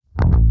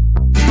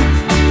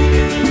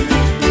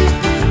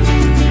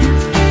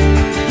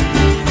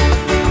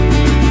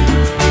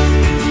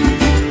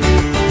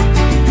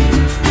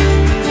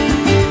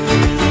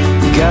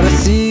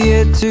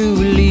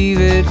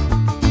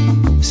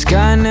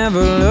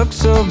look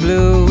so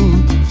blue,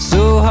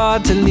 so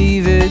hard to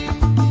leave it.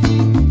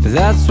 But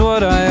that's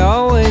what I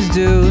always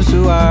do,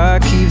 so I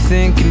keep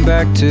thinking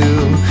back to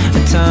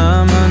a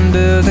time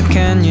under the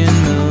canyon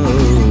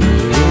moon.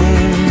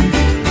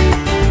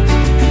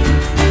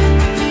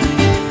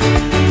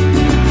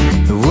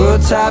 The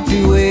world's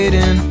happy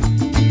waiting,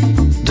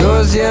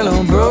 doors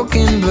yellow,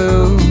 broken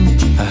blue.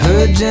 I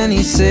heard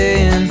Jenny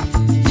saying,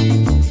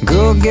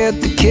 go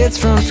get the kids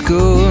from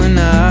school. And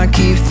I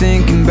keep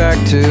thinking back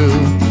to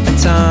a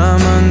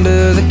time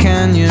under the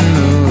canyon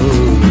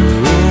moon.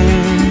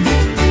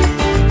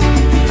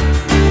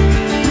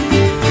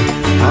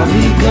 I'll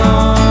be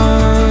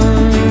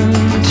gone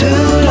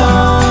too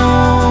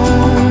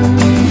long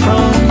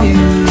from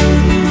you.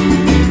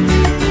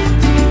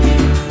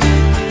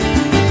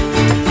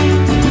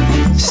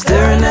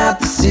 Staring at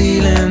the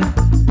ceiling,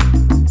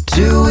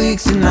 2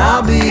 weeks and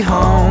I'll be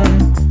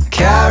home.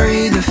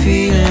 Carry the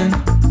feeling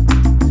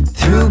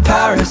through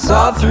Paris,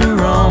 all through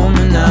Rome.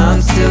 And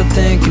I'm still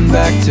thinking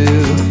back to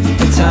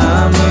a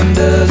time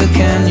under the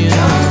canyon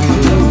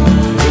moon.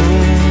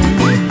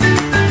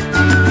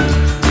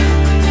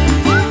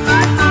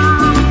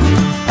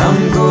 I'm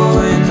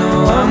going,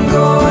 oh I'm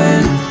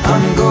going,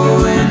 I'm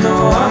going,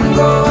 oh I'm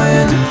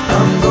going,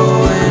 I'm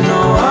going,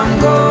 oh I'm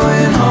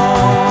going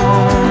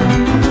home.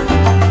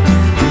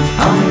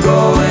 I'm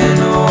going,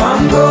 oh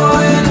I'm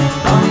going,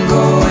 I'm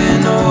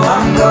going, oh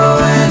I'm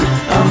going,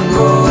 I'm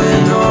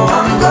going, oh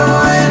I'm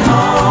going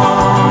home.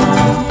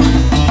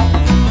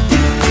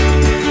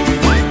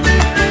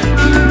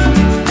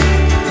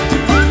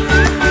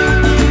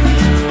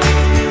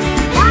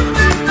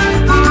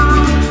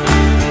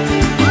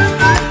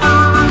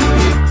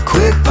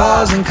 Quick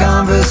pause in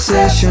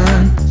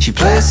conversation, she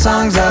plays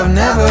songs I've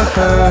never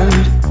heard.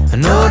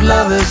 An old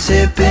lover's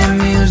hippie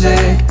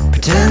music,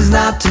 pretends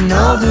not to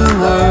know the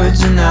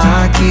words. And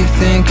I keep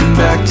thinking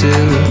back to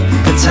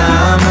the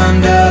time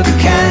under the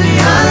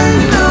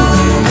canyon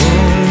moon.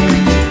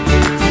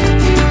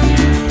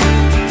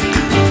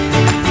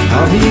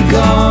 I'll be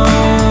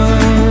gone